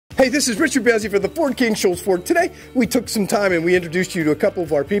Hey, this is Richard Bezzi for the Ford King Shults Ford. Today, we took some time and we introduced you to a couple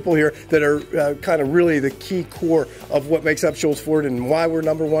of our people here that are kind of really the key core of what makes up Shults Ford and why we're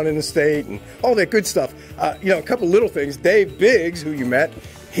 #1 in the state and all that good stuff. A couple little things. Dave Biggs, who you met,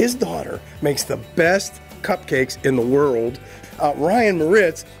 his daughter makes the best cupcakes in the world. Ryan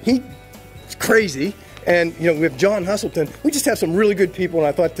Moritz, he's crazy. And, we have John Husselton. We just have some really good people, and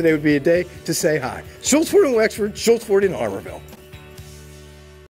I thought today would be a day to say hi. Shults Ford in Wexford, Shults Ford in Harmerville.